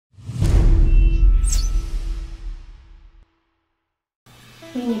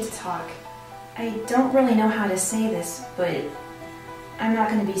We need to talk. I don't really know how to say this, but I'm not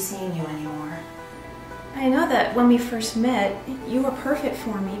going to be seeing you anymore. I know that when we first met, you were perfect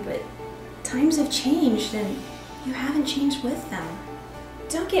for me, but times have changed and you haven't changed with them.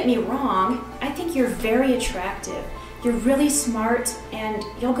 Don't get me wrong, I think you're very attractive. You're really smart and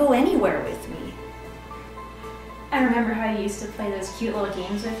you'll go anywhere with me. I remember how you used to play those cute little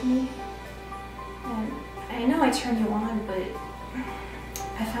games with me. And I know I turned you on, but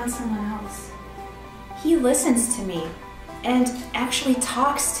I found someone else. He listens to me and actually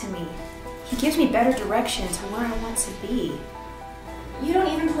talks to me. He gives me better direction to where I want to be. You don't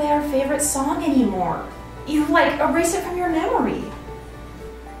even play our favorite song anymore. You erase it from your memory.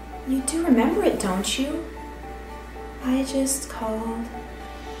 You do remember it, don't you? I just called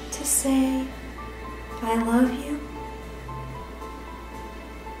to say I love you.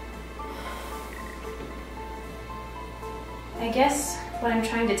 I guess what I'm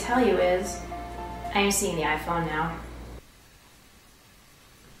trying to tell you is I'm seeing the iPhone now.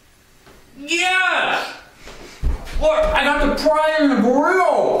 Yes! Look, I got the pie and the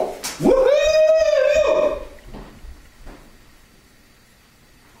burrito! Woohoo!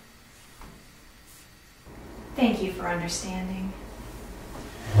 Thank you for understanding.